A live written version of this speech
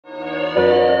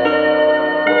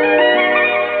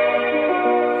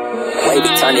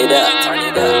Nigga, turn it up, turn it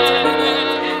up, turn it up.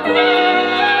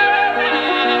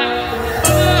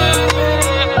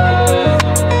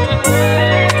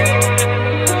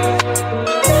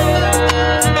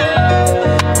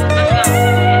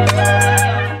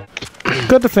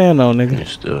 Cut the fan on, nigga. You're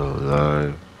still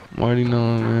alive. Mighty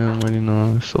knowing, man. Mighty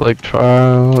knowing. Select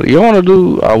trial. You wanna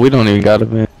do? Oh, we don't even got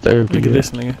event therapy. Look at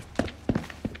this nigga.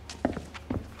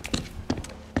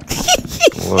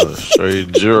 What a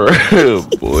straight drip,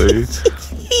 boy.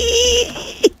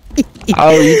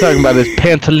 Oh, you talking about his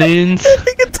pantaloons? That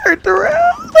nigga turned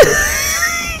around.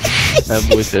 That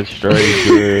boy said straight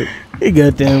drip. He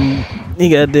got them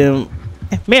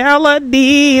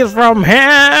melodies from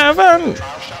heaven.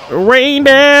 Rain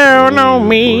down on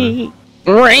me.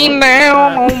 Rain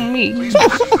down on me.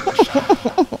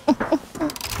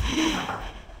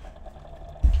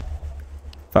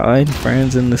 Find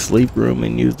friends in the sleep room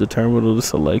and use the terminal to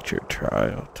select your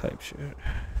trial type shit.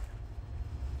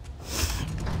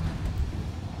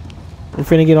 We're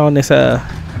finna get on this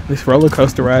roller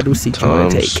coaster ride. We'll see what you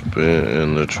wanna take. Time spent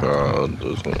in the trial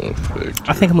doesn't affect.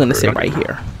 I think I'm gonna sit right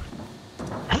here.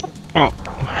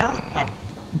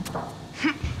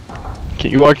 Can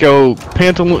you walk your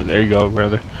pantaloon? There you go,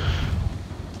 brother.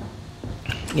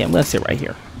 Yeah, I'm gonna sit right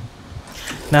here.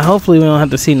 Now, hopefully, we don't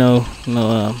have to see no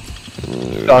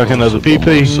talking as a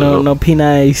PP. No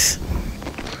P-nice.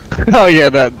 Oh yeah,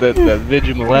 that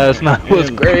vigil last night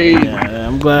was great. Yeah,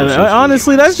 I'm glad.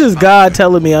 Honestly, that's just God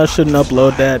telling me I shouldn't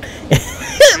upload that.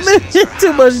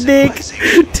 Too much dick,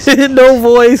 no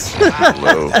voice.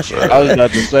 I was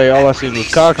about to say, all I seen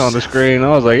was cock on the screen. I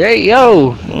was like, hey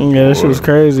yo. Yeah, that shit was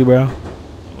crazy, bro.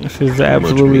 This shit is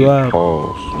absolutely wild.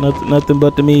 Nothing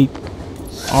but the meat.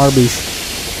 Arby's.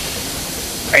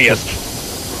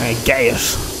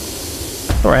 Gas.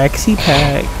 Thoraxy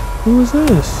pack. Who is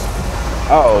this?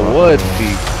 Oh, what the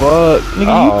fuck?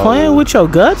 Nigga, you playing with your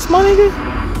guts, my nigga?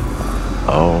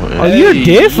 Oh, hey, you're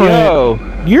different. Yo.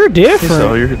 You're different.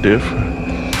 So you're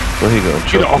different. Well, he gonna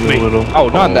choke off me. Oh,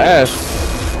 not the ass.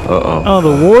 Oh,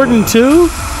 the warden too?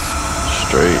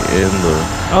 Straight in the.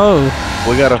 Oh.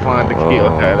 We gotta find the key.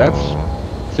 Okay, that's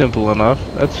simple enough.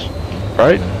 That's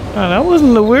right. Oh, that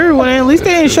wasn't the weird one. At least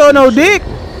they ain't showing no dick.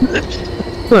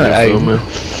 Hey,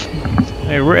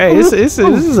 this is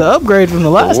an upgrade from the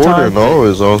last time.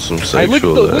 Always on some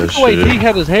sexual look the way he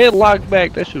had his head locked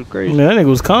back. That shit was crazy. Man, that nigga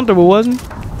was comfortable, wasn't he?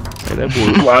 Hey, that boy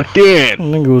was locked in. That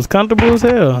nigga was comfortable as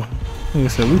hell. Nigga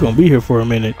said, we gonna be here for a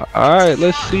minute. Alright,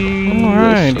 let's see.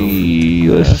 Alright.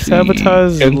 Let's see.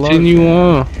 Sabotage. Continue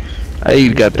on. Hey,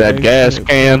 you got that gas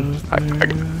can.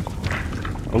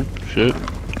 Oh, shit.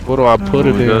 What do I put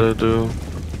it in?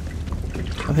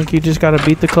 I think you just gotta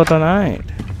beat the code tonight.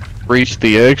 Reach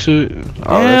the exit.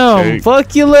 Damn,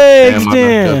 fuck your legs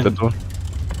then.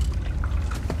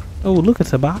 Oh, look,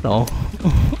 it's a bottle.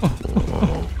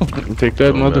 Pick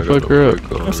that motherfucker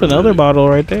up. That's another bottle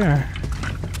right there.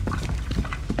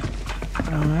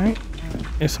 Alright.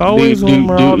 It's always when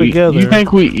we're all together. You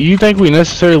think we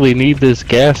necessarily need this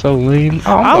gasoline?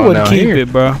 I would keep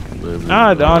it, bro.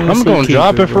 I'm gonna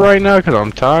drop it for right now because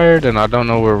I'm tired and I don't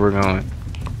know where we're going.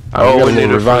 Oh, we need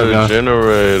to find a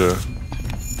generator.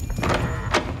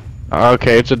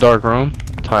 Okay, it's a dark room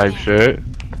type shit.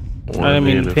 I didn't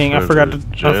mean to ping. I forgot.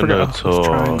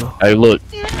 Oh, hey, look.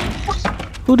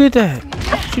 Who did that?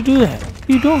 Why'd you do that? What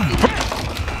are you doing?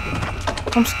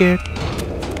 I'm scared.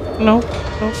 No.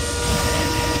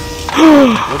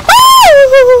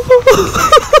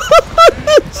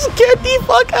 Scared the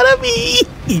fuck out of me.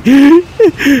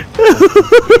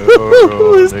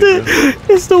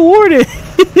 It's the warden.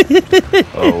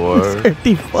 Oh, word. Scared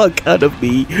the fuck out of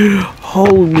me.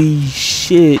 Holy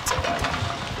shit.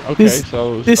 Okay,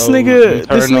 this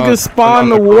nigga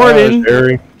spawned the warden.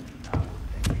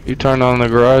 You turned on the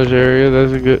garage area.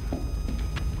 That's a good.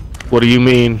 What do you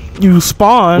mean? You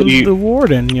spawned the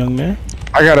warden, young man.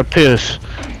 I gotta piss.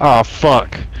 Oh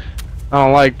fuck. I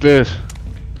don't like this.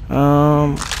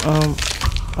 Oh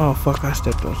fuck! I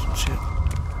stepped on some shit.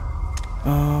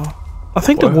 I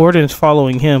think the warden's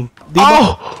following him.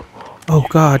 Oh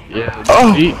god. Yeah.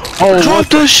 Drop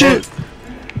that shit.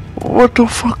 What the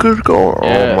fuck is going on?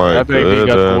 Yeah, oh my god. I think he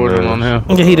got the warden on him.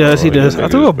 Yeah, he does. I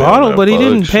threw a bottle, but he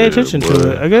didn't pay attention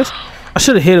to it. I guess I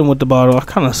should have hit him with the bottle. I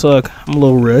kind of suck. I'm a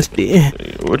little rusty.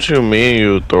 What you mean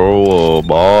you throw a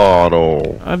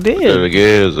bottle? I did. To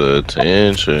get his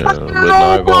attention, but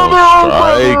not gonna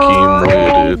strike him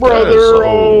with it. That's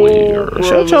so weird.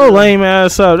 Shut your lame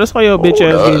ass up. That's why your bitch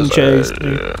ass getting chased.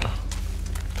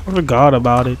 I forgot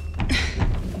about it.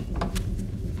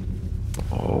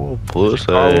 Oh, pussy.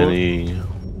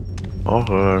 I'm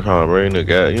trying to bring the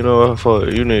gas. You know what?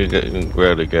 Fuck, you need to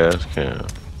grab the gas can.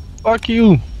 Fuck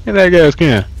you. Get that gas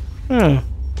can.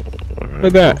 Look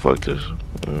at that. Fuck this.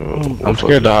 I'm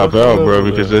scared to hop out, bro,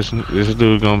 because this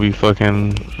dude gonna be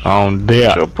fucking on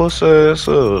death. Your pussy ass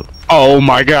up. Oh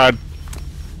my god.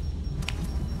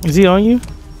 Is he on you?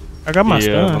 I got my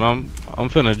Yeah, stun. but I'm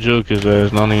finna juke his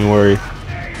ass. Don't even worry.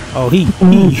 Oh,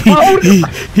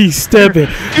 he's stepping.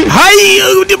 Hi,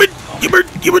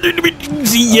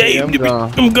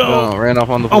 I'm gone. Ran off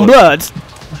on the plug. On bloods.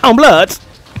 On bloods.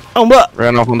 On blood.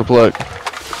 Ran off on the plug.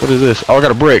 What is this? Oh, I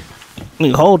got a brick.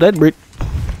 Hold that brick.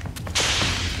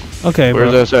 Okay,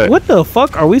 Where's bro. that at? What the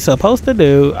fuck are we supposed to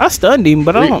do? I stunned him,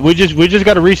 but I don't. We just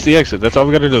gotta reach the exit. That's all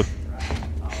we gotta do.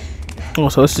 Oh,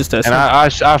 so it's just that. And I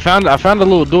found a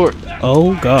little door.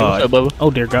 Oh god. What's up, Bubba?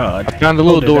 Oh dear God. I found a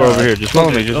little door over here. Just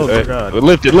follow me. Just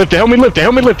lift it. Help me lift it.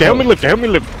 Help me lift it. Help me lift it. Help me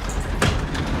lift it.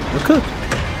 We're cooked.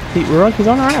 He's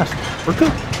on our ass. We're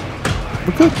cooked.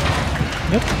 We're cooked.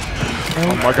 Yep.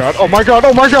 Oh my god. Oh my god.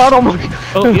 Oh my god. Oh my god.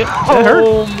 Oh yeah. That hurt.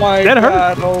 Oh my That hurt.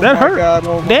 god. Oh That my hurt. god.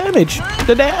 Oh my Damage.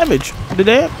 The damage. The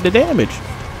damage.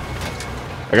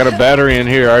 I got a battery in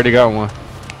here. I already got one.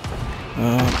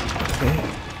 Okay.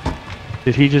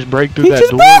 Did he just break through that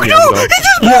door? Broke. again,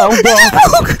 No, though?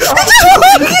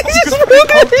 he just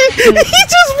broke. He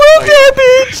just broke that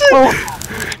bitch.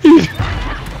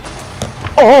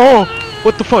 Oh!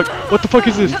 What the fuck? What the fuck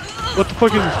is this? What the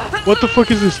fuck is this? What the fuck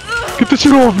is this? Get the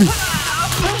shit off me!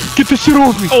 Get the shit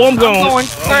off me! Oh, I'm going. I'm going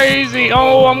crazy!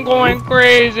 Oh, I'm going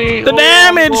crazy! The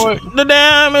damage. The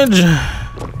damage.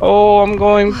 Oh, I'm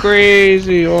going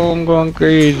crazy! Oh, I'm going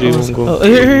crazy! I'm going Oh,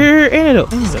 here, antidote.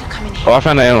 Oh, I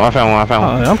found the animal. I found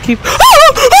one. I'm keep. What?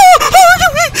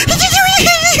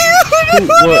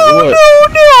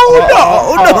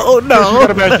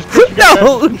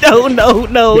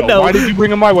 No. Why did you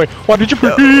bring him my way? Why did you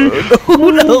bring him?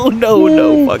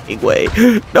 No fucking way.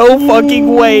 No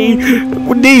fucking way.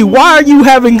 D, why are you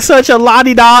having such a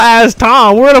la-di-da ass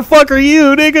time? Where the fuck are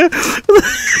you, nigga?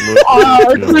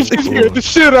 Chris scared the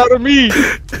shit out of me.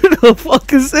 The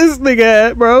fuck is this nigga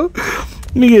at, bro?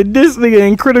 Nigga, this nigga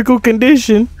in critical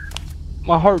condition.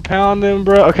 My heart pounding,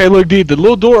 bro. Okay, look, D, the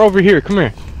little door over here. Come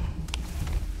here.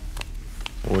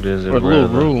 What is it? Or the little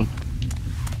room.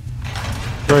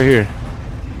 Right here.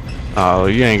 Oh,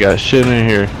 you ain't got shit in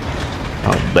here.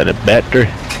 Oh, better.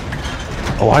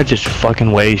 Oh, I just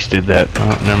fucking wasted that.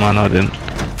 Oh, never mind, I didn't.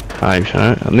 I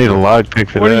need a log pick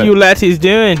for that. What are you latties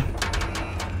doing?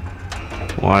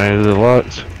 Why is it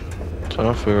locked?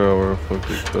 Trying to figure out where the fuck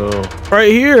it go.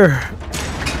 Right here.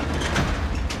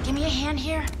 Give me a hand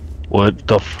here. What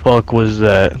the fuck was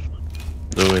that?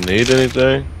 Do we need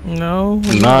anything? No.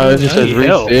 Nah, it just says reach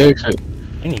the exit.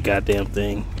 Any goddamn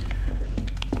thing.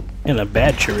 In a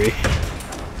battery.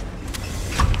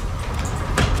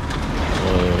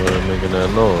 Making that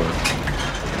noise.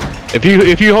 If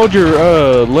you hold your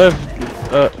left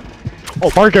oh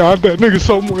my god, that nigga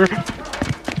somewhere.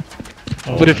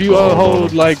 But if you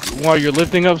hold like while you're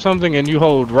lifting up something and you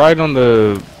hold right on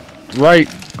the right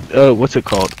what's it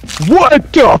called?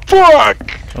 What the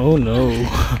fuck? Oh no.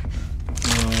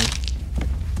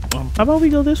 How about we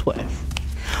go this way?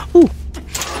 Ooh.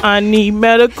 I need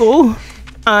medical.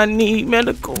 I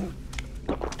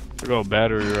got a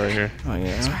battery right here. Oh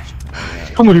yeah.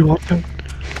 Somebody want that?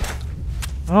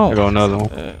 Oh. I got another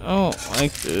one. I don't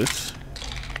like this.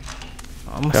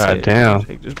 I'm gonna God damn.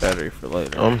 take this battery for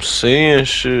later. I'm seeing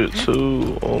shit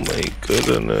too. Oh my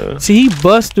goodness. See, he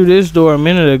bust through this door a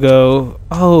minute ago.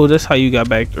 Oh, that's how you got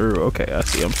back through. Okay, I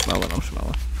see. I'm smelling.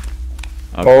 Okay.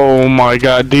 Oh my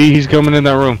god, D, he's coming in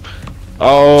that room.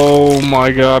 Oh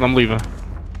my god, I'm leaving.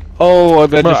 Oh,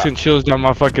 that just sent chills down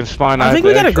my fucking spine. I think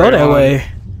we gotta go that way.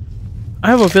 I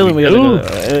have a feeling we gotta go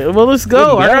that way. Well, let's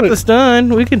go. I got the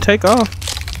stun. We can take off.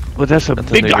 But that's a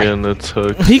big guy. In the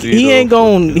tuxedo. He ain't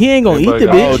gonna eat the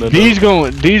bitch. Oh,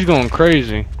 D's going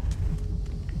crazy.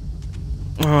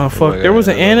 Oh fuck! There was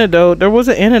an antidote. There was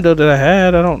an antidote that I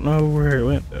had. I don't know where it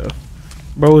went though.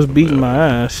 Bro was beating my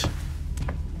ass.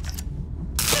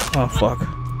 Oh fuck!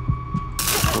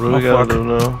 What do we gotta do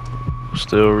now?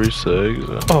 Still reset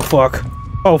exit. Oh fuck!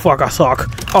 Oh fuck! I suck!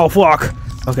 Oh fuck!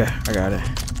 Okay, I got it.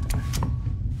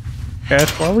 Cash,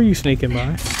 why were you sneaking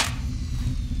by?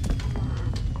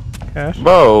 Cash?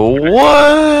 Bro,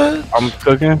 what? I'm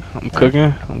cooking. I'm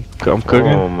cooking.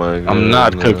 Oh my god. I'm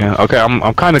not cooking. Okay,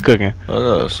 I'm kind of cooking. I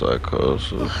got a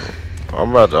psychosis.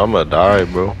 I'm about to die,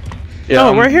 bro. Yeah,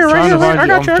 no, right here. I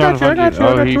got you.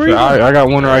 I got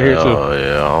one right here too. Oh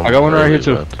yeah, I got one right here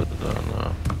too.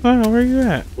 Oh, where you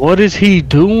at? What is he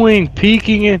doing?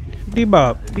 Peeking it?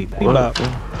 Bebop. Bebop.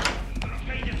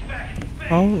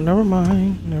 Oh, never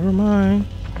mind.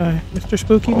 Mr.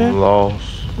 Spooky I'm Man.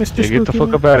 lost. Mr. Yeah, Spooky get the fuck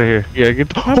Man. up out of here. Yeah, get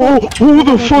the. Oh, who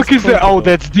the fuck is that? Oh,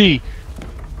 that's D.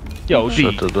 Yo, D.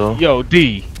 Shut the door. Yo,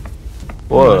 D.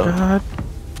 Oh What? my God.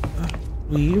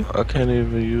 Leave. I can't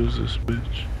even use this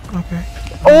bitch. Okay.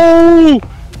 Oh!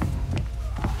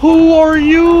 Who are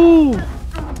you?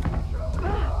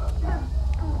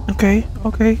 Okay.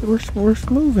 Okay. We're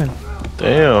moving.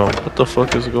 Damn, what the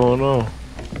fuck is going on?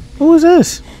 Who is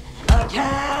this?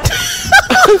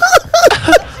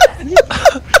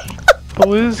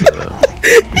 Who is that?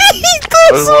 He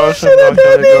threw Why some is shit at that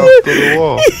Washington go nigga. through the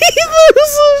wall? He threw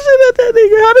some shit at that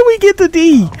nigga. How did we get to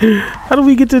D? How do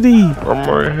we get to D? I'm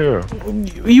right here.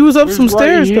 You was up We're some right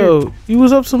stairs here. though. You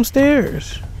was up some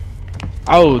stairs.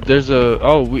 Oh, there's a.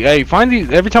 Oh, hey, find these.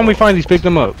 Every time we find these, pick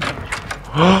them up.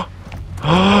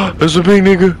 There's a big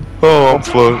nigga. Oh, I'm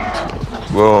fucked.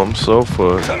 Bro, I'm so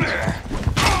fucked.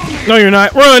 No, you're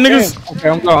not. Run, niggas. Okay,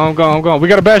 I'm gone. We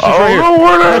got a bash I right here. don't know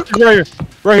where that. Bash is right here.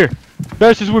 Right here.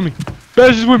 Bash is with me.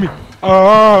 Bash is with me.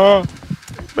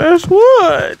 That's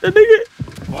what the nigga.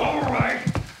 Alright.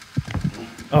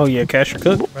 Oh yeah, cash or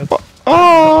cook.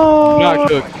 Oh,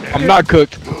 I'm not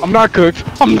cooked. I'm not cooked.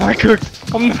 I'm not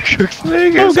cooked. I'm not cooked.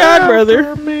 Oh God,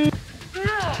 brother.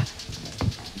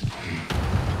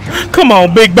 Come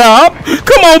on, Big Bob.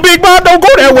 Come on, Big Bob. Don't go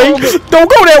that way. Don't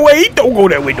go that way. Don't go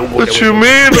that way. Don't go What that you way.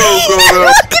 mean don't go there?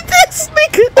 Look at this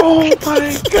nigga. Oh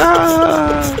my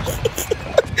god.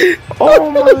 Oh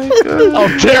my god.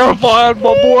 I'm terrified,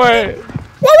 my boy.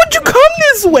 Why would you come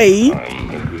this way?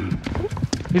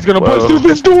 He's gonna Well. bust through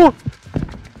this door.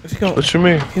 What you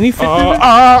mean? Can he fit through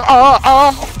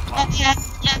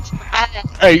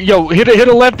Hey, yo, hit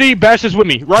a left D. Bash is with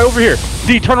me. Right over here.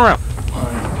 D, turn around.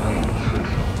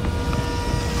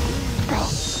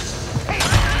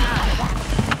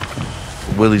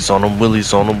 Willies on him,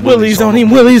 Willies on him, Willie's on him.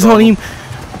 Willie's on him.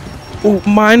 Oh,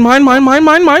 mine. Mine.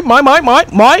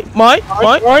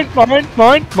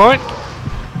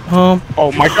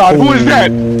 Oh my God, who is that?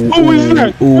 Who is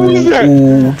that? Who is that?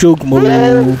 Ooh, joke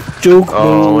move. Joke move.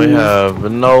 Oh, we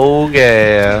have no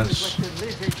gas.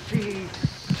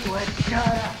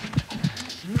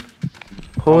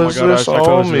 Who is this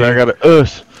on me? I got a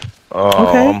us. Oh,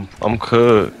 Okay. I'm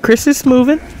cooked. Chris is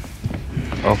moving.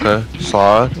 Okay,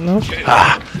 slide. No.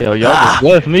 Yo, y'all just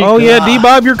left me. Oh yeah,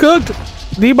 D-Bob, you're cooked.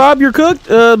 D-Bob, you're cooked.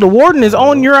 The warden is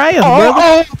on your ass,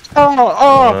 brother.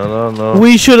 No.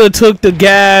 We should have took the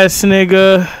gas,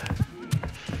 nigga.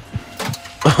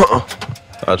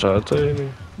 I try to tell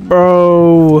you.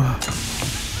 Bro.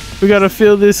 We gotta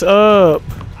fill this up.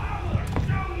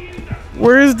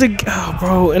 Where is the... Oh,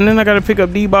 bro. And then I gotta pick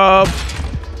up D-Bob.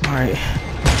 Alright.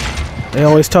 They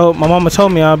always told... My mama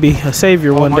told me I'll be a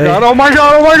savior one day. Oh my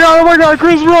God.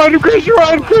 Chris, run.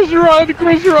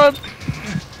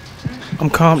 I'm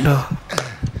calm,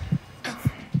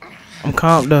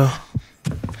 though.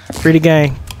 Free the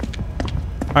gang.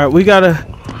 Alright, we gotta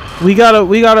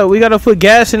put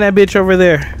gas in that bitch over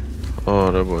there.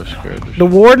 Oh, that boy scared. The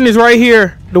warden is right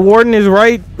here. The warden is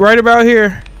right about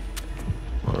here.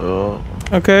 Oh.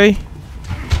 Okay.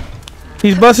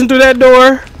 He's busting through that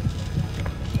door.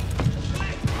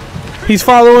 He's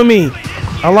following me.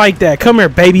 I like that. Come here,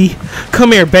 baby.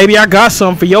 I got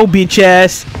something for your bitch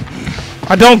ass.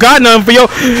 I don't got nothing for your...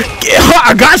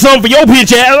 I got something for your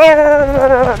bitch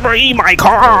ass. Eat my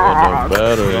car.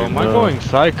 Am I going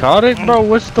psychotic, bro?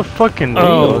 What's the fucking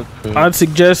deal? I'd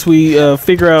suggest we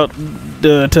figure out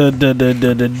the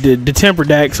temper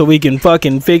deck so we can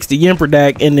fucking fix the yimper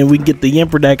deck and then we can get the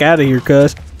yimper deck out of here,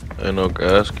 cuz. Ain't no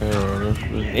gas can on this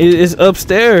bitch. It's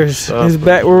upstairs. It's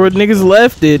back where niggas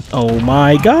left it. Oh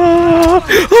my God.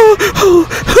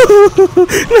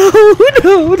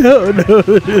 No.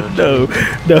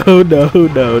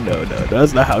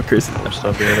 That's not how Chris is.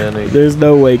 Stop being that nigga. There's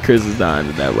no way Chris is dying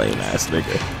to that lame ass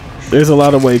nigga. There's a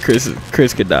lot of way Chris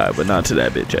could die, but not to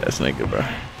that bitch ass nigga, bro.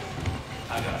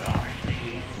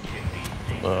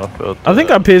 No, I felt I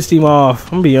think I pissed him off. I'm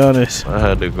gonna be honest. I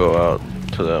had to go out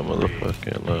to that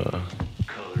motherfucking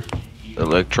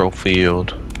electro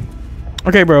field.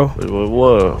 Okay, bro.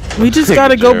 What? We just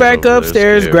gotta go back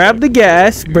upstairs, grab the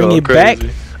gas, bring it back.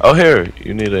 Oh, here.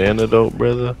 You need an antidote,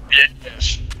 brother?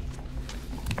 Yes.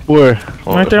 Where?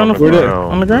 Right there on the floor.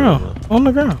 ground, On the ground. On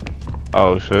the ground.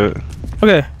 Oh shit.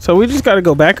 Okay, so we just gotta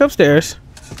go back upstairs.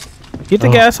 Get the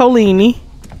gasolini.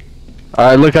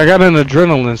 Alright, look, I got an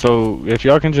adrenaline, so if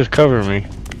y'all can just cover me.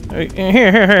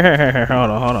 Here.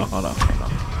 Hold on.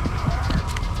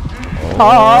 Oh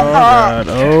God.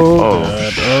 Oh God.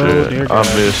 Oh dear God. I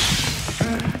missed.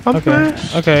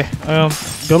 Okay.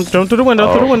 Jump through the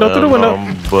window. Through the window. But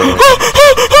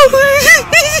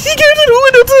He came through the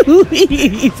window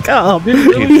He's calm. He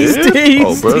did?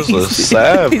 Oh, bro's a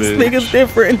savage. This nigga's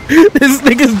different. This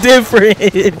nigga's different.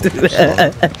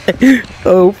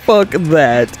 Oh, fuck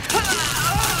that.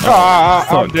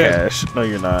 I'm dead. Cash. No,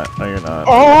 you're not. No, you're not.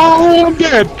 Oh, I'm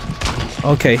dead.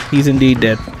 Okay, he's indeed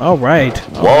dead. All right.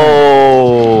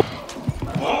 Whoa.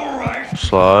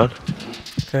 Slide.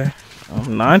 Okay.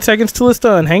 9 seconds till it's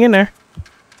done. Hang in there.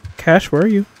 Cash, where are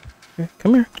you? Okay,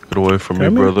 come here. Get away from me,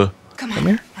 Come here. brother. Come Come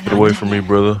here. Get away from me,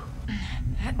 brother. All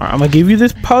right, I'm gonna give you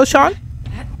this potion.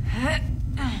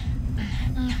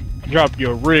 Drop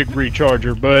your rig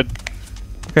recharger, bud.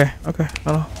 Okay. Okay.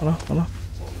 Hold on.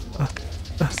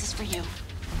 This is for you.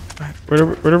 Where the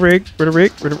rig?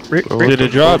 Did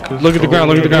it drop? Look at the ground.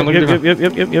 Look at the ground. Look at the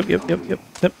ground.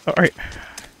 Yep. All right.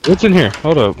 What's in here?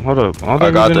 Hold up. I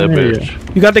got that bitch.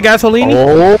 You got the gasoline?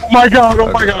 Oh my god.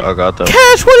 Oh my I god. got that.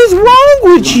 Cash, what is wrong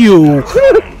with you?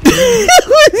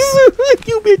 What is wrong with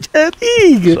you, bitch ass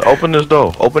pig? So open this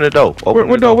door. Open the door. Open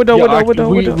What the door? What door? Yo, What door? I- What door?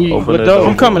 we- What door? we- Open what the door? door.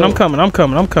 I'm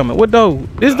coming. What door?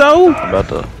 This door? I'm about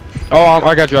to. Oh,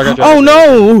 I got you. I got you. Oh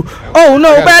no! Oh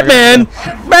no! I got it.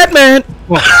 Batman!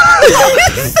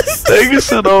 Nigga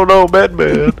said, "Oh no,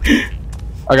 Batman."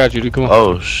 I got you. Dude. Come on.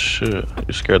 Oh shit!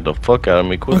 You scared the fuck out of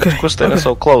me. Quit standing okay.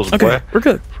 so close, Okay, boy. we're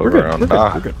good. Fuck We're good. around, We're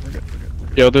die. good.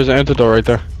 Yo, there's an antidote right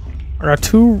there. I got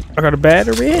two. I got a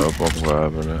battery. I'm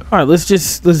grabbing it. All right, let's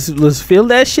fill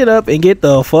that shit up and get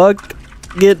the fuck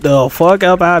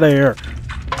up out of here.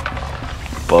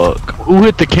 Fuck. Who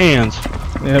hit the cans?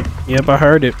 Yep, I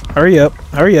heard it. Hurry up.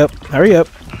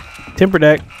 Temper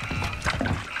deck.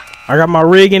 I got my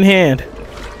rig in hand.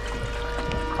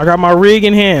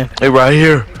 Hey, right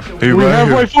here. He We right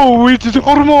halfway here. full. We just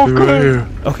hold him off. He Come right on. here.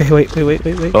 Okay, wait.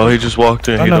 Oh, he just walked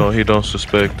in. I know. He don't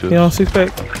suspect it. You don't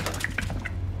suspect.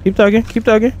 Keep talking.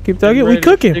 We Ready to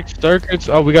cooking. fix circuits.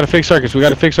 Oh, we gotta fix circuits.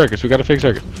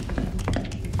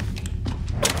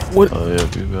 What? Oh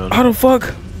yeah, you got it. How the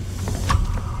fuck?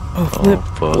 Oh,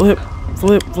 fuck.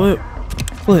 flip.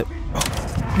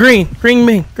 Oh. Green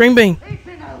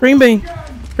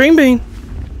bean.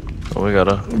 Oh, we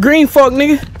gotta. Green fuck,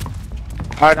 nigga.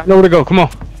 All right, I know where to go. Come on.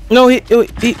 No, he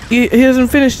hasn't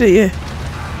finished it yet.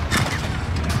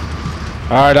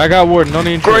 All right, I got Warden. No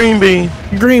need. Green bean.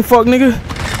 Green fuck, nigga.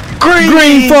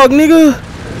 Green Fuck, nigga.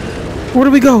 Where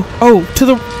do we go? Oh,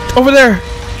 over there.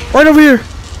 Right over here.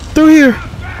 Through here.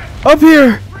 Up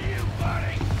here.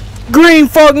 Green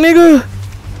fuck, nigga.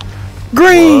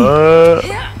 Green.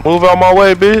 Move out my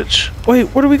way, bitch. Wait,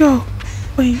 where do we go?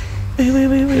 Wait.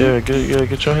 Yeah,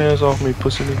 get your hands off me,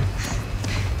 pussy nigga.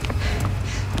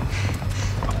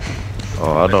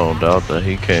 Oh, I don't doubt that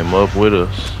he came up with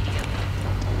us.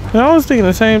 I was thinking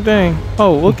the same thing.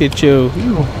 Oh, look at you.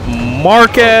 You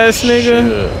mark ass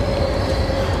nigga.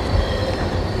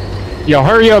 Shit. Yo,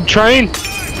 hurry up, train.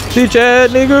 Bitch ass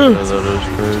nigga. That is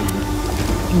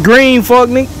crazy. Green fuck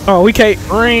nigga. Oh, we can't.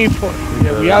 Green.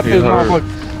 Yeah, we out this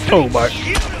motherfucker. Oh my.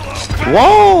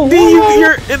 Whoa!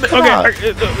 You're okay.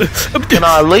 Can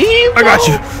I leave? I got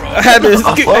you. I had this.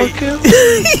 Fuck him.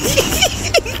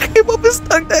 Came up and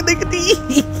stuck that nigga D.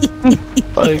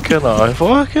 Like, can I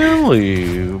fucking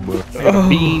leave? Bro?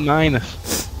 B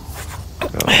minus.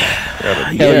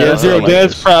 Yeah, Zero like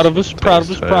deaths. this. Proud of us.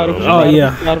 Oh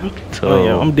yeah. Oh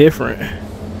yeah, I'm different.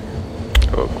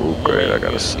 Oh, cool, great. I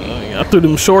gotta see. I threw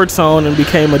them shorts on and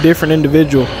became a different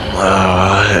individual.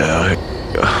 Yeah.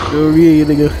 Oh yeah,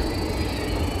 nigga.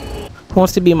 Who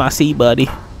wants to be my seat buddy?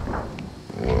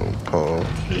 Well, Paul.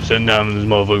 Just sitting down in this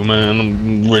motherfucker, man.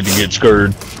 I'm ready to get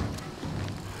scared.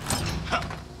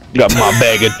 Got my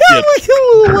bag of chips.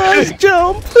 Little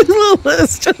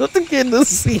last jump to get in the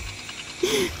seat.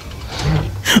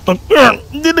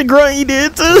 Did the grunt you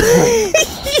did too?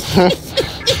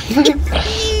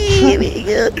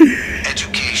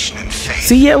 Education and faith.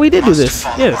 See, yeah, we did do must this.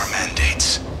 follow Yes. our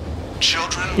mandates.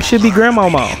 Children It should be learn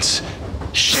grandmama. obedience.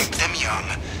 Shape them young,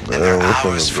 and they're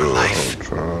ours for life.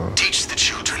 Try. Teach the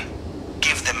children.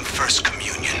 Give them first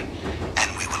communion,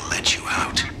 and we will let you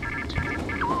out.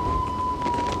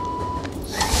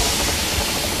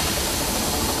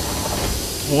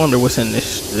 I wonder what's in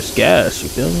this gas. You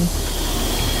feel me?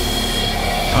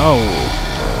 Oh,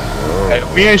 Hey,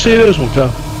 we ain't see this one,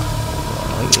 Tom.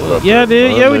 yeah,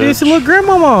 dude. Yeah, we did see little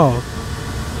grandmama.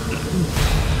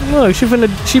 Look, she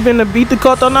finna beat the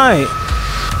cut all night.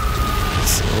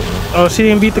 Oh, she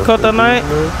didn't beat the cut all night.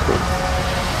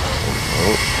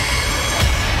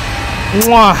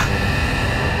 Mwah.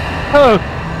 Oh.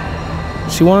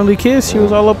 She wanted to kiss. She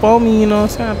was all up on me, you know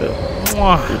what I'm saying?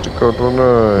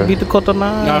 Mwah. Beat the cut all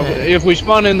night. Now, if we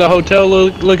spawn in the hotel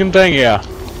looking thing, yeah.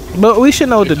 But we should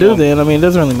know what to do then. I mean, it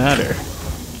doesn't really matter.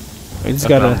 We just That's what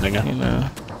gotta, I'm thinking. you know.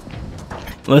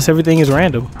 Unless everything is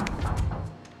random.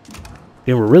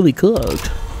 They were really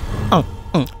cooked.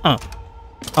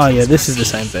 Oh yeah, this is the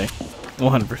same thing.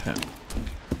 100%.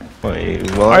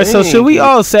 Wait, Alright, so should we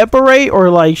all separate or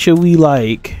like should we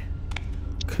like?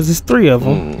 Cause it's 3 of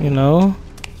them, you know.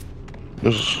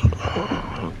 There's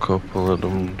a couple of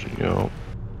them, you know.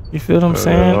 You feel what I'm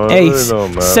saying? it Hey, really don't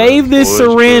matter. save this Boys,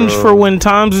 syringe girl. for when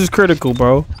times is critical,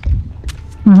 bro.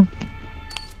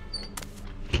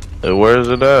 Hey, where is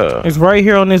it at? It's right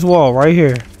here on this wall, right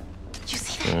here. Did you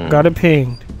see that? Got it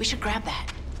pinged. We should grab that.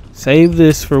 Save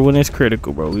this for when it's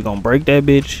critical, bro. We gonna break that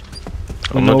bitch.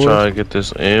 I'm gonna try to get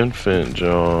this infant,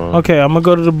 John. Okay, I'm gonna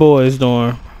go to the boys'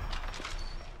 dorm.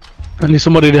 I need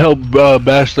somebody to help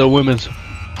bash the women's.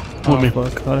 Oh, With me.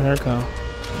 fuck. Oh, here it come.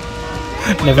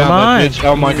 Never Found that mind. bitch.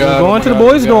 Oh my god. We're going to the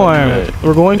boys' dorm.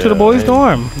 We're going to the boys'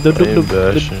 dorm.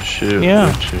 Bashing shit. Yeah.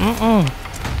 With you.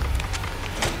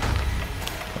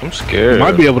 I'm You scared.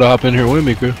 might be able to hop in here with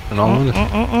me, crew. And all in it.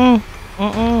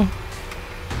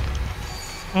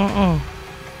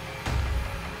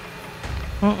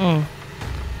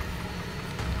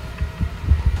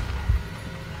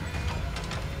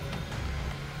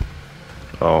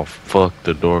 Oh fuck!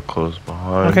 The door closed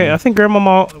behind. Okay, me. I think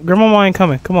grandmama ain't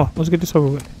coming. Come on, let's get this over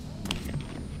with.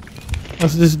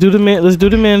 Let's just do the men. Let's do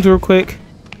the men's real quick.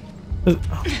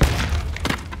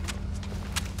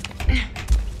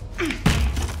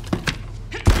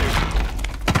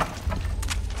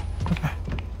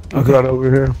 Okay. Right over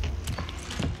here.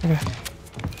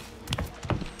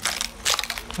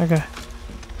 Okay.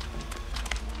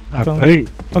 I think.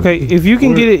 Okay, if you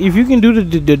can get it, if you can do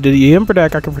the Emperor, I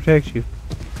can protect you.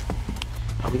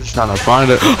 I'm just trying to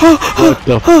find it. What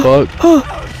the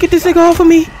fuck? Get this nigga off of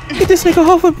me! Get this nigga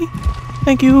off of me!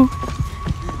 Thank you.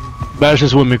 Bash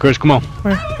this with me, Chris. Come on.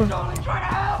 Where?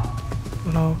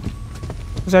 No.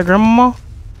 Is that grandmama?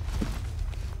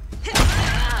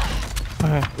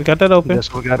 Alright, we got that open.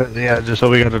 Yes, we got it. Yeah, just so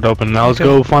we got it open. Now let's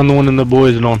go find the one in the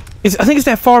boys' dorm. I think it's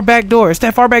that far back door. It's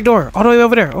that far back door. All the way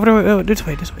over there. Over there. This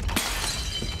way. This way.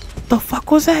 The fuck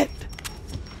was that?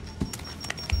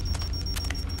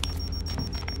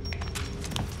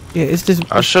 Yeah, it's this.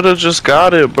 I should have just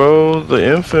got it, bro.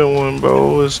 The infant one,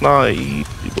 bro. It's not easy,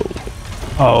 bro.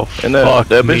 Oh, And that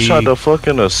bitch tried to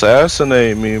fucking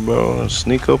assassinate me, bro, and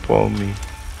sneak up on me.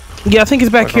 Yeah, I think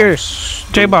it's back Like here.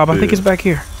 I'm J-Bob, I think stupid. it's back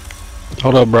here.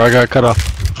 Hold up, bro. I got cut off.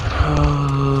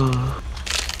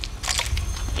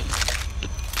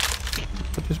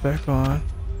 Put this back on.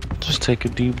 Just take a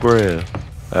deep breath.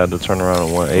 I had to turn around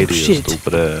at 180, shit.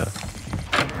 stupid ass.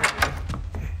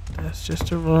 That's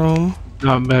just a room.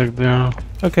 Not back there.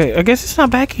 Okay, I guess it's not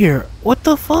back here. What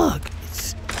the fuck?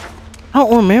 I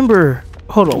don't remember.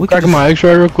 Hold on. We Crack can my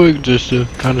X-ray real quick just to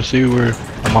kind of see where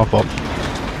I'm off of.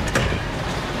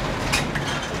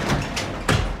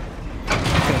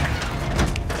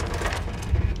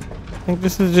 I think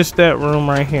this is just that room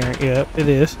right here. Yep, it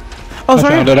is. Oh, I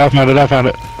sorry. found it. I found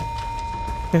it.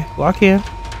 Okay, lock in.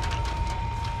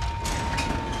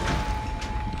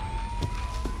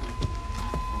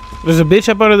 There's a bitch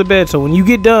up under the bed, so when you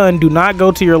get done, do not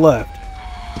go to your left.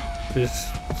 Just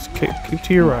keep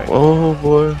to your right. Oh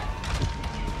boy.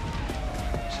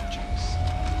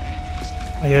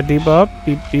 Yeah, D-Bob.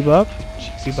 D-Bob.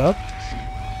 D-Bob.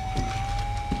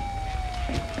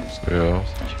 Yeah.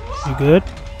 You good?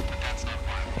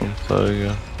 I'm telling you.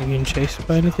 You getting chased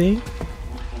by anything?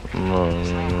 No.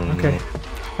 Okay.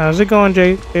 How's it going,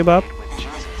 J-Bob?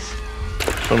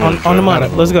 Someone's On the money.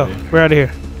 trying to Let's go. kill me. We're out of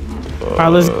here.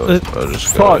 Alright, let's I just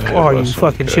fuck. got hit Oh, by you some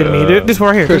fucking shitting me. cat. This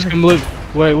right here. Chris, come look.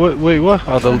 Wait, what?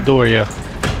 Oh, the door, yeah.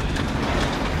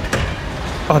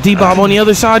 Oh, D-Bob on the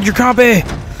other side. You're copy.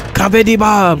 Copy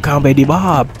D-Bob. Copy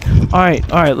D-Bob.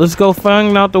 Alright, let's go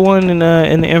find out the one in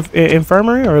the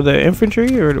infirmary or the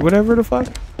infantry or whatever the fuck.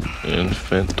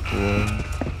 Infant one.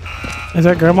 Is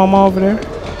that grandmama over there?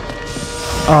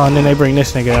 Oh, and then they bring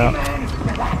this nigga out.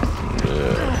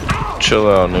 Yeah. Chill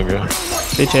out, nigga.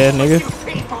 Bitch ass nigga.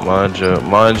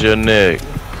 Mind your neck.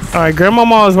 Alright,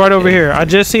 grandmama is right over here. I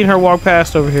just seen her walk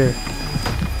past over here.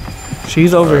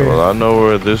 She's over Alright, here. well, I know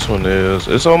where this one is.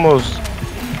 It's almost.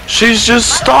 She's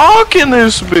just stalking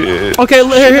this bitch. Okay,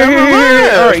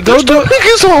 here. Alright, go do it.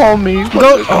 Niggas on me.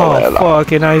 Go. Oh,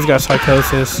 fuck. And now he's got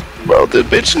psychosis. Bro, the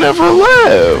bitch never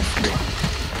left.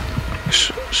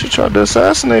 She tried to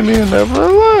assassinate me and never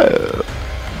left.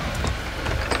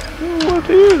 What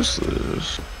is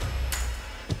this?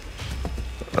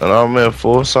 And I'm in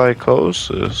full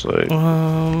psychosis. Like,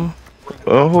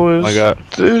 who is I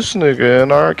got this nigga?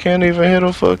 And I can't even hit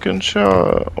a fucking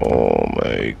shot. Oh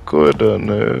my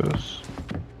goodness.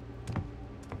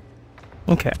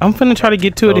 Okay, I'm finna try to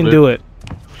get to it and do it.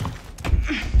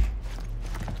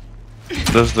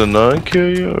 Does the nun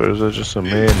kill you, or is it just a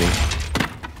Manny?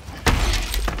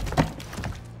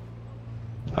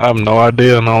 I have no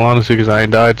idea, in all honesty, because I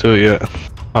ain't died to it yet.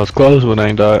 I was close, but I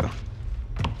ain't died.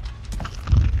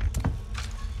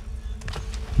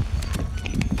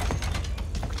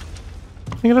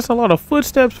 Nigga, that's a lot of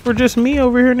footsteps for just me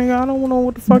over here, nigga. I don't know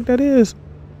what the fuck that is.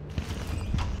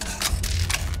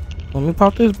 Let me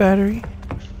pop this battery.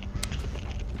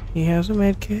 He has a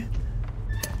med kit.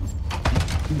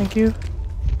 Thank you.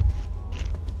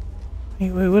 Hey,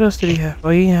 wait, what else did he have? Oh,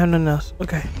 he didn't have nothing else.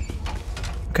 Okay.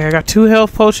 Okay, I got 2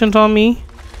 health potions on me.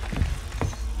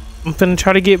 I'm finna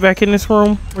try to get back in this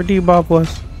room where D-Bob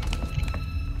was.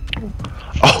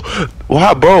 Oh,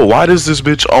 why, bro? Why does this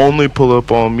bitch only pull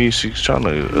up on me? She's trying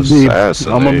to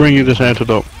assassinate. I'm gonna bring you this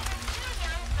antidote.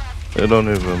 It don't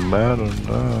even matter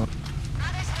now.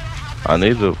 I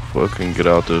need to fucking get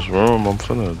out this room. I'm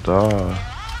finna die.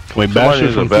 Can we bash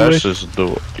it from bash this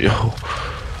door? Yo,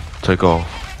 take off.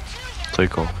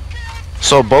 Take off.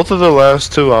 So both of the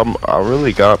last 2, I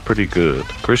really got pretty good.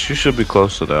 Chris, you should be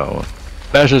close to that one.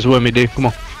 Bash this with me, D. Come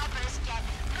on.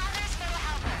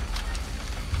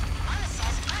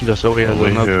 Just so we have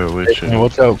We here with you. Hey,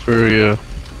 watch out for you.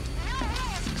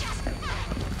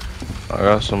 I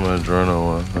got some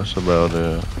adrenaline. That's about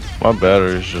it. My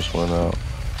batteries just went out.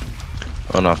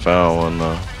 And I found one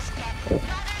though.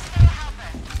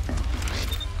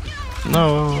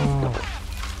 No.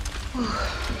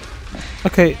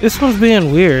 Okay, this one's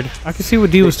being weird. I can see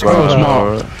what D was talking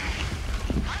about.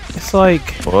 It's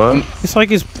like What? it's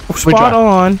like it's spot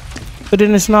on, but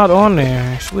then it's not on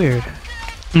there. It's weird.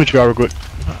 Let me try real quick.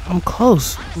 I'm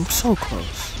close. I'm so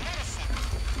close.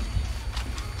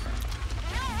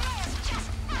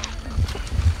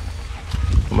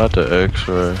 I'm at the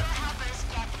X-ray.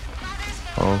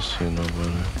 I don't see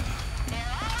nobody.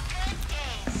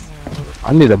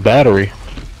 I need a battery.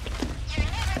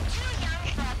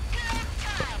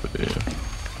 Yeah.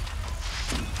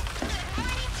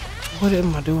 What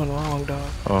am I doing wrong, dog?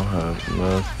 I don't have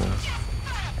nothing.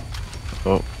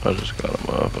 Oh, I just got a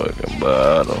motherfucking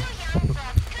bottle.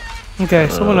 Okay,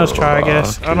 someone else try, I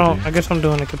guess. I guess I'm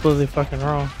doing it completely fucking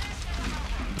wrong.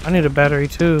 I need a battery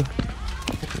too.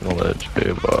 I'll let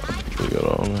J-Bot get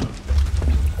on it.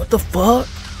 What the fuck?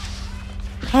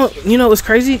 Oh, you know what's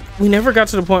crazy? We never got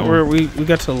to the point where we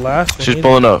got to the last one. She's either.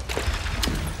 pulling up.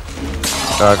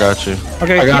 I got you.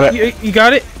 Okay, I got it. You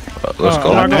got it? Let's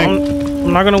go.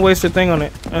 I'm not gonna waste a thing on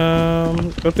it.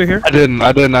 Go through here. I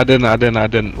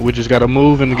didn't. We just gotta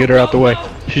move and get her out the way.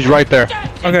 She's right there.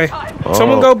 Okay.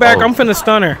 Someone go back. I'm finna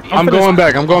stun her. I'm going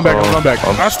back. I'm going back.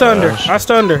 I stunned her. I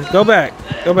stunned her. Go back.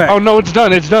 Go back. Oh no, it's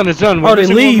done. It's done. Oh, then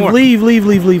leave. Yeah,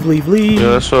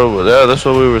 that's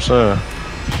what we were saying.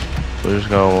 We just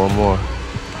got one more.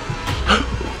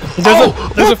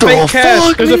 There's a fake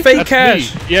cache. There's a fake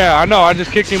cache. Yeah, I know. I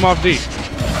just kicked him off D.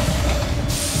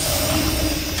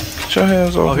 Get your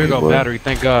hands off. Oh, here me, go boy. battery.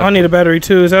 Thank God. I need a battery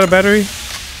too. Is that a battery?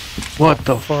 What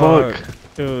the fuck?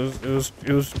 It was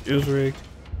rigged.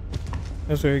 It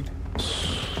was rigged.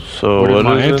 So Where did what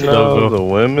my is it antidote now? go? The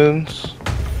women's?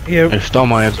 Yeah. I stole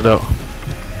my antidote.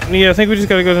 Yeah, I think we just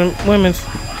gotta go to women's.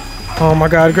 Oh my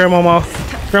God, grandmama.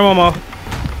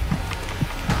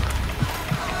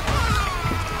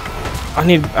 I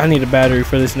need a battery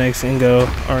for this next go.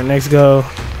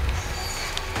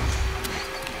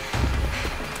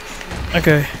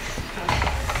 Okay.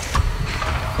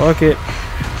 Fuck it.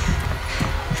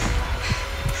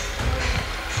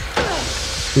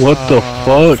 What the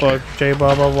fuck? Fuck,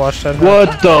 J-Bob, I watched that.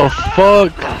 What the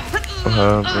fuck? What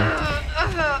happened?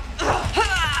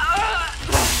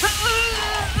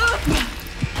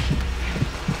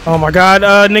 Oh my God,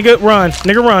 nigga run.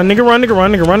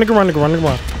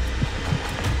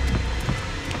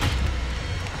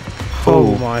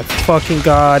 Oh my fucking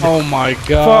God. Oh my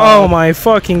God. Oh my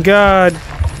fucking God.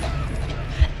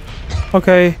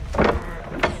 Okay.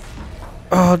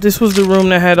 Oh, this was the room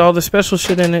that had all the special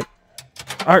shit in it.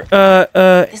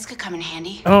 This could come in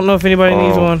handy. I don't know if anybody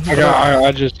needs one.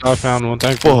 I found one.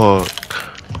 Thank you. Fuck.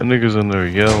 That nigga's in there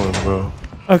yelling, bro.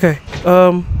 Okay.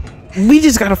 We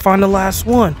just gotta find the last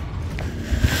one.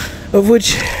 Of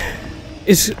which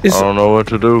is I don't know what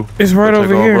to do. It's right Take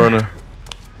over off here. running.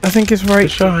 I think it's right.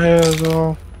 Get your hands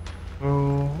off.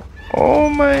 Oh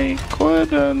my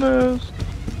goodness.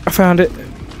 I found it.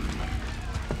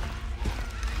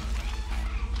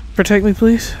 Protect me,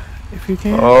 please, if you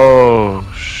can. Oh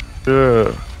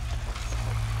shit.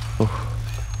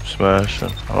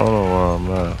 Smashing. I don't know where I'm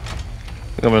at. I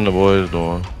think I'm in the boys'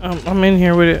 dorm. I'm in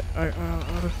here with it.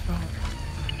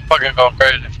 Fucking going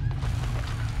crazy.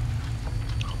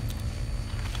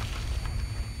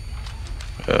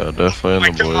 Yeah, definitely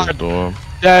in the boys' dorm.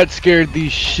 That scared the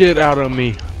shit out of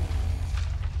me.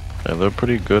 Yeah, they're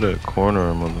pretty good at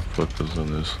cornering motherfuckers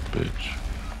in this bitch.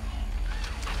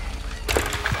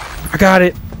 I got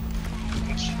it.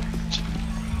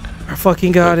 I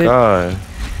fucking got it. Guy,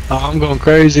 Oh, I'm going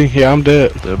crazy. Yeah, I'm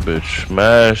dead. that bitch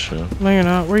smashing. No, you're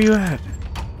not. Where you at?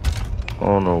 I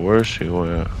don't know where she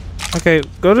went. Okay,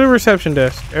 go to the reception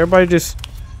desk. Everybody just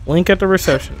link at the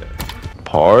reception desk.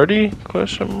 Party?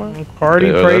 Question mark. Party,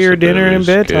 Yeah, prayer, that's a dinner, daily and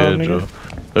bedtime, schedule.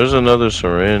 nigga. There's another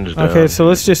syringe down Okay, so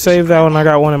let's just save that one. I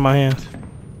got one in my hands.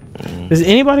 Mm. Does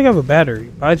anybody have a battery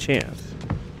by chance?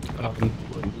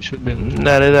 Should be.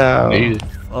 Not at all.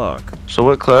 Fuck. So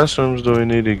what classrooms do we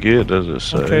need to get, does it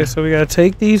say? Okay, so we gotta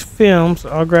take these films.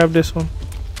 I'll grab this one.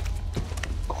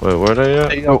 Wait, where they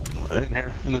at? Hey, yo, in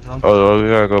here, in the trunk. Oh, we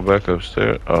gotta go back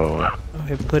upstairs. Oh, wait.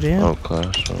 Okay, put in. Oh,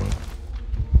 classroom.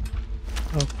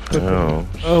 Oh, put Damn.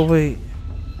 oh wait.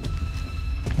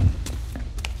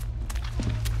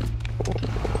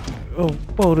 Oh,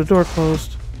 whoa, the door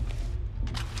closed.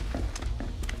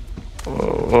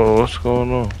 Oh, what's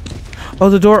going on? Oh,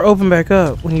 the door opened back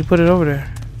up when you put it over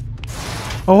there.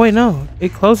 Oh wait, no,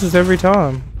 it closes every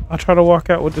time. I try to walk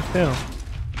out with the film.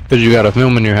 Cause you got a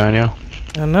film in your hand, yeah.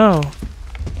 I know.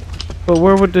 But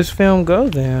where would this film go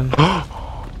then?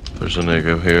 There's a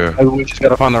nigga here. Maybe we just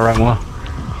gotta find the right one.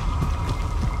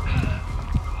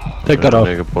 Take that There's off.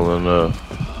 a nigga pulling up.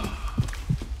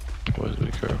 Boys, be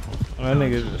careful. That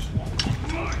nigga just.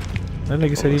 That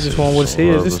nigga said he just want what's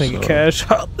his. This nigga cash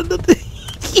out.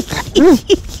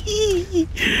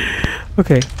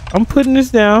 Okay, I'm putting this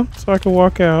down so I can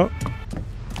walk out.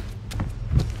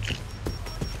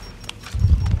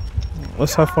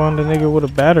 Unless I find a nigga with a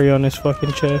battery on his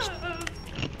fucking chest.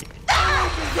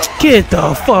 Get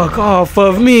the fuck off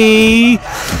of me!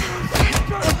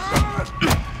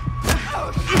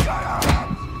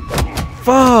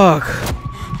 Fuck!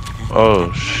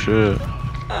 Oh, shit.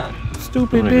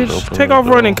 Stupid Niggas bitch. open Take the off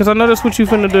door. running, cause I know that's what you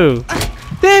finna do.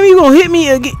 Damn, you gonna hit me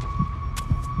again?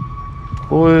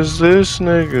 Who is this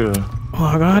nigga? Oh,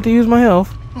 I'm gonna have to use my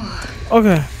health.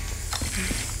 Okay.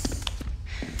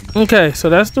 Okay, so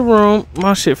that's the room.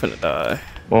 My shit finna die.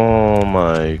 Oh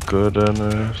my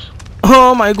goodness.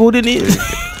 Oh my goodness.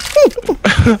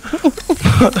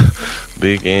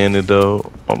 Big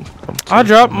antidote. I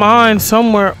dropped mine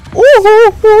somewhere.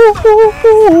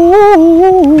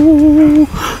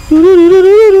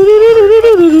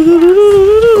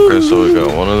 Okay, so we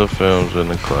got one of the films in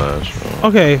the classroom.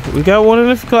 Okay, we got one in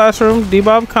the classroom.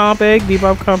 Debob comp egg,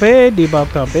 Debob comp egg, Debob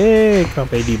comp egg,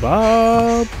 comp egg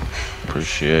Debob.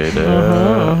 Appreciate it.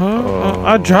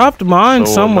 I dropped mine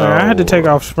So somewhere. I had to now- take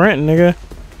off sprinting, nigga.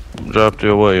 Dropped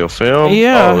your what? Your film?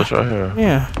 Yeah. Oh, it's right here.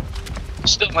 Yeah.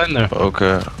 Still in there.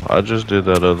 Okay, I just did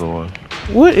that other one.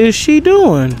 What is she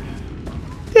doing?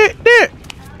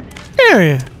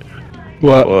 There.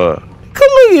 What? What? Come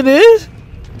look at this.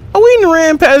 Oh, we done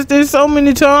ran past this so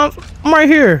many times. I'm right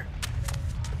here.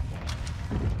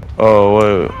 Oh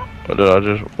wait, did I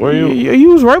just? Where you? You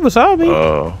was right beside me.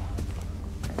 Oh,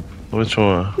 which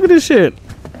one? Look at this shit.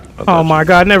 I Oh thought my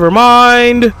god, never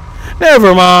mind.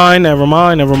 Never mind, never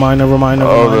mind, never mind, never mind,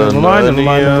 never Oh, mind, the never mind, never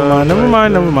mind, never mind, never Narnia,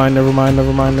 mind, never mind, never mind,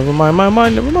 never mind, never mind, my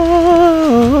mind, never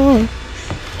mind.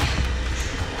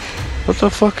 What the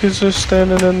fuck is this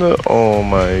standing in the? Oh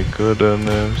my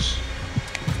goodness.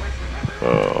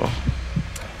 Oh.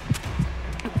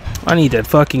 I need that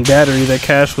fucking battery that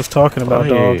Cash was talking about,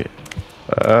 dog.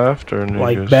 After niggas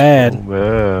Like bad. So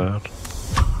bad.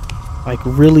 Like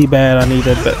really bad. I need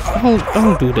that.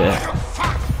 Don't do that.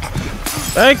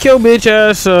 Back your bitch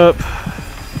ass up.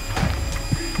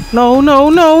 No.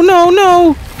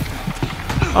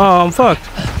 Oh, I'm fucked.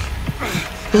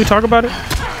 Can we talk about it?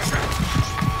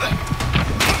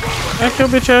 Back your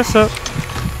bitch ass up.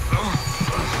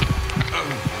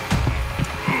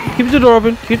 Keep the door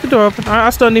open. Keep the door open. I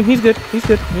stunned him. He's good. He's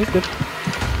good. He's good.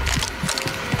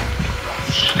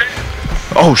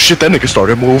 Oh shit, that nigga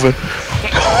started moving.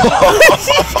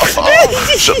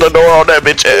 Shut the door on that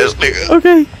bitch ass nigga.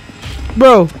 Okay.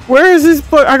 Bro, where is this?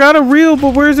 I got a reel,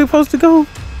 but where is it supposed to go?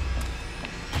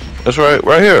 That's right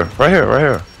here.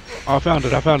 Oh, I found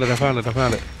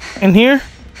it. In here?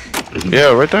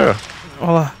 Yeah, right there.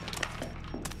 Hola.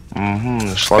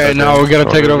 Okay, now we gotta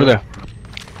take it over there.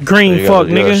 Green You fuck, gotta,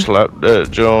 you gotta nigga. slap that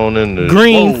Joan in the.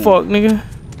 Green Whoa. fuck, nigga.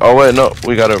 Oh wait, no,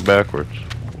 we got it backwards.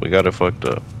 We got it fucked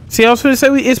up. See, I was going to say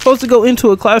it's supposed to go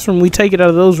into a classroom. We take it out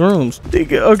of those rooms.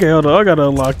 Okay, hold on. I gotta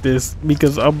unlock this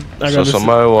because I gotta. So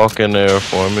somebody walk in there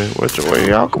for me. What y'all?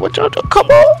 Come on. Come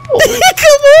on!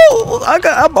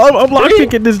 I'm lock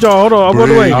picking this jaw. Hold on. I'm on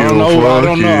the way. I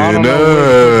don't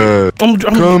know.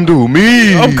 Come to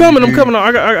me. I'm coming.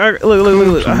 I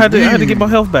look. I had to get my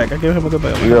health back. I gave him a good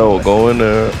back. Yo, go in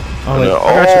there.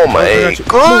 Oh My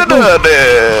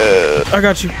goodness. I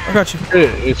got you.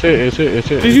 It's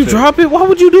it. Did you drop it? Why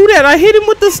would you do that? I hit him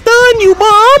with the stun, you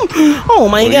bum. Oh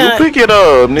my god. You pick it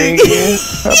up, nigga.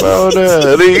 How about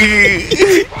that,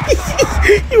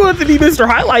 nigga? You want to be Mr.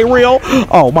 Highlight Reel?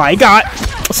 Oh my god.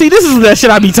 See, this is that shit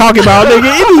I be talking about,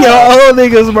 nigga. Any y'all old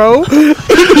niggas, bro.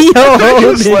 Any y'all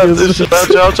old Slap niggas. this shit out,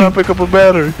 y'all trying to pick up a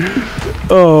battery.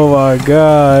 Oh my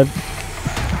god.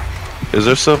 Is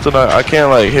there something I can't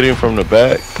like hit him from the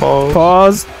back?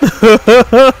 Pause.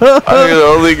 I can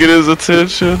only get his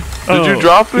attention. Did you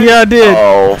drop it? Yeah, I did.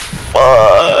 Oh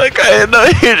fuck! I didn't know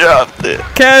you dropped it.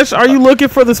 Cash, are you looking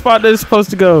for the spot that it's supposed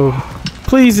to go?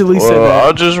 Please at least say that.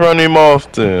 I'll just run him off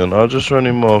then. This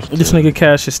nigga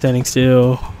Cash is standing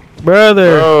still,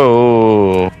 brother.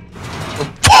 Oh,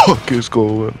 fuck is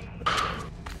going?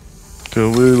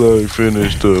 Can we like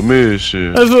finish the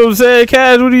mission? That's what I'm saying,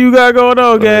 Cash. What do you got going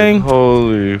on, gang?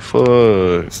 Holy fuck!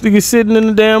 This nigga sitting in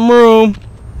the damn room.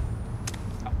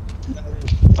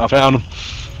 I found him.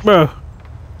 Bro,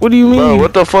 what do you mean? Bro,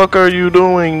 what the fuck are you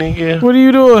doing, nigga? What are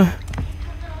you doing?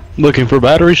 Looking for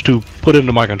batteries to put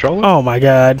into my controller. Oh my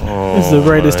god. This is the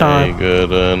greatest time.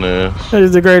 Goodness. That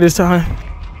is the greatest time.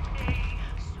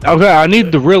 Okay, I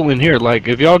need the reel in here. Like,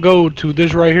 if y'all go to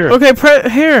this right here. Okay,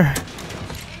 here.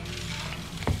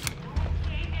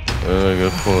 That nigga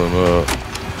pulling up.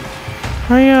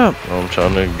 Hurry up. I'm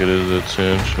trying to get his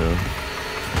attention.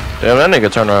 Damn, that nigga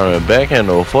turned around and backhand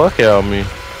the fuck out of me.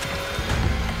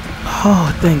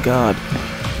 Oh, thank God.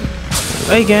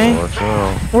 Hey, gang. Watch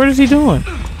out. What is he doing?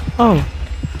 Oh,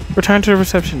 return to the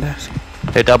reception desk.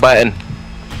 Hit that button.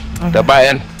 Okay. The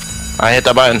button. I hit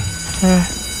the button.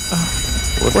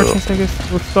 What 14 seconds.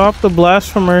 We'll stop the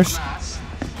blasphemers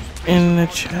in the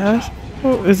chest.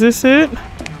 Oh, is this it?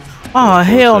 Oh,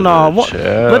 hell no.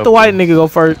 Let the white nigga go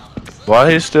first.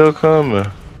 Why he still coming?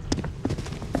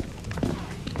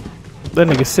 That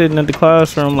nigga sitting in the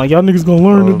classroom like, y'all niggas gonna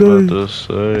learn today. I was about to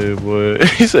say, boy.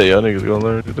 He said, y'all niggas gonna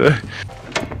learn today.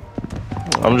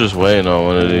 I'm just waiting on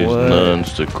one of these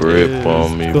nuns to grip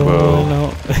on me,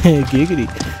 bro. Giggity.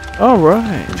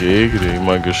 Alright. Giggity, you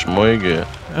might get schmoiggy.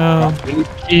 We need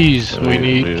keys. We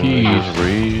need keys.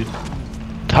 Read.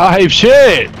 Type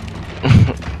shit.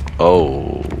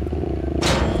 Oh.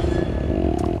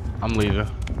 I'm leaving.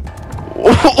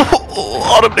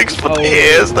 All them niggas put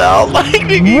their hands down like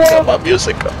nigga, cut my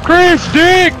music up. Chris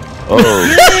Dick! Oh. I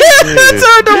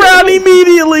turned around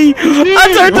immediately!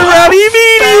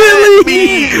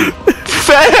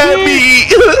 Fat me!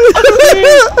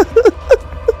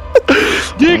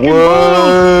 Dick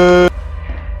What?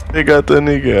 They got that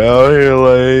nigga out here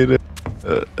like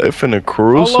they finna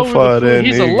crucify that nigga.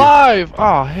 He's alive!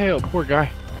 Oh hell, poor guy.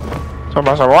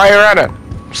 Somebody said, why you running?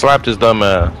 Slapped his dumb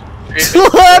ass.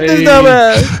 Slapped his dumb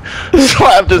ass!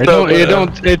 Slapped his dumb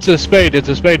ass. It's a spade, it's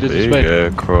a spade.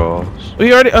 Big cross.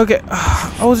 We already, okay.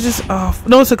 I was just,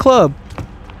 no, it's a club.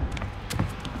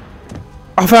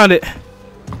 I found it.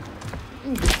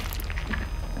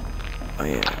 Oh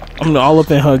yeah. I'm all up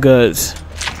in her guts.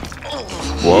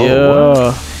 Whoa.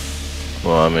 Yeah.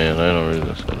 Well, I mean, I don't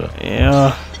really say that.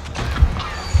 Yeah.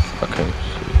 I can't see.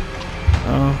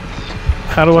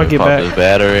 How do I get pop back? this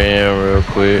battery in real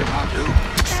quick.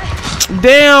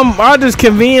 Damn, I just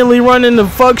conveniently run into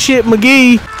fuck shit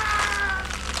McGee.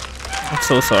 I'm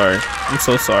so sorry. I'm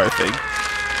so sorry, fake.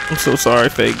 I'm so sorry,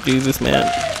 fake. Jesus, man.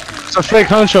 It's a fake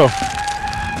honcho.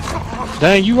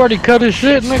 Dang, you already cut his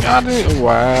shit, nigga. I didn't.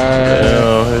 Wow.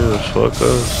 Damn, he was fucked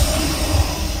up.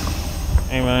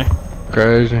 Hey, man.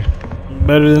 Crazy.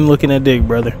 Better than looking at dick,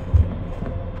 brother.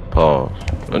 Pause.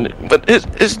 But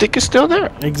his dick is still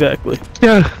there. Exactly.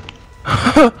 Yeah.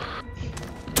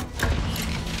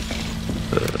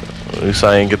 At least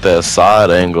I ain't get that side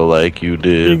angle like you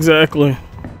did. Exactly.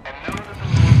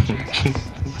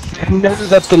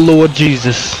 That's the Lord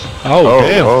Jesus. Oh,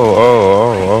 damn.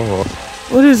 Oh.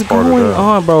 What is going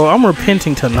on, bro? I'm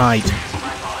repenting tonight.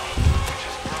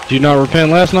 Did you not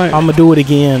repent last night? I'm gonna do it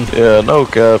again. Yeah, no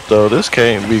cap though. This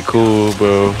can't be cool,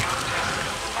 bro.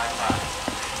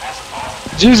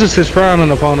 Jesus is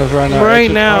frowning upon us right now.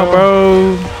 Right now,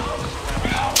 bro.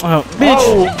 Oh, bitch.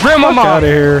 Oh, grandmama. Out of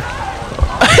here.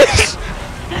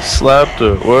 Slapped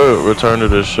her. What? Return to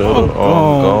the show.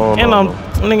 Oh, and I'm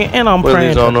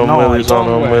praying tonight.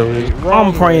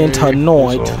 I'm praying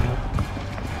tonight.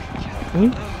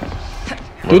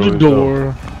 Through the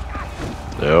door.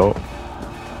 Yep.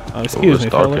 Oh, excuse me,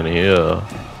 It's dark fella. in here.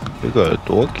 We got a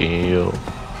dark in here.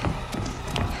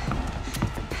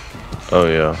 Oh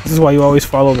yeah. This is why you always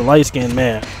follow the light skinned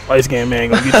man. Light skinned man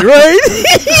gonna get you right.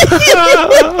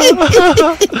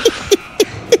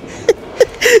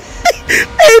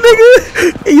 Hey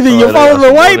nigga, either you follow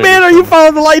the white man or you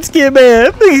follow the light skinned man.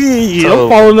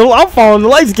 I'm following the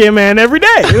light skinned man every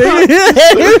day.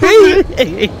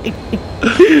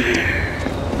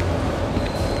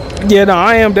 Yeah, no,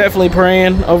 I am definitely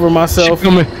praying over myself.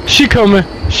 She coming.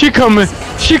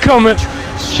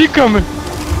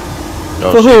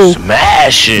 No, For who? she's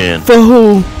smashing. For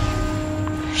who?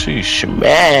 She's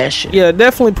smashing. Yeah,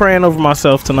 definitely praying over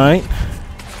myself tonight.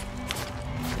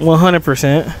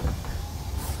 100%.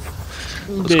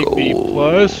 Big B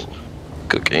plus.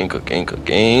 Cooking.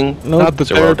 No, Not the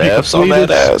Zero therapy deaths on that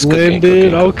completed. ass. Cooking.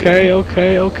 Splendid. Okay.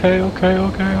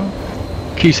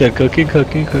 Key said cooking.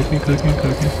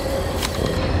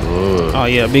 oh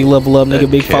yeah, big level up,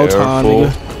 nigga. Big photon, Careful.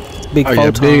 nigga. Big Oh, yeah,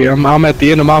 photon. big. I'm at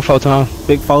the end of my photon.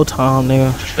 Big photon,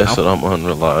 nigga. They said I'm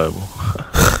unreliable.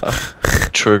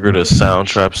 Triggered a sound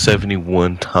trap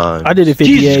 71 times. I did it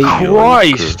 58. Jesus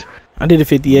Christ. I did it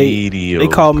 58. Mediocre.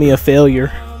 They called me a failure.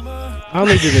 I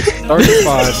only did it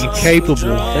 35. Incapable.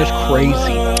 That's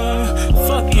crazy.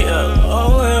 Fuck yeah,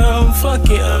 oh yeah, fuck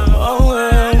yeah.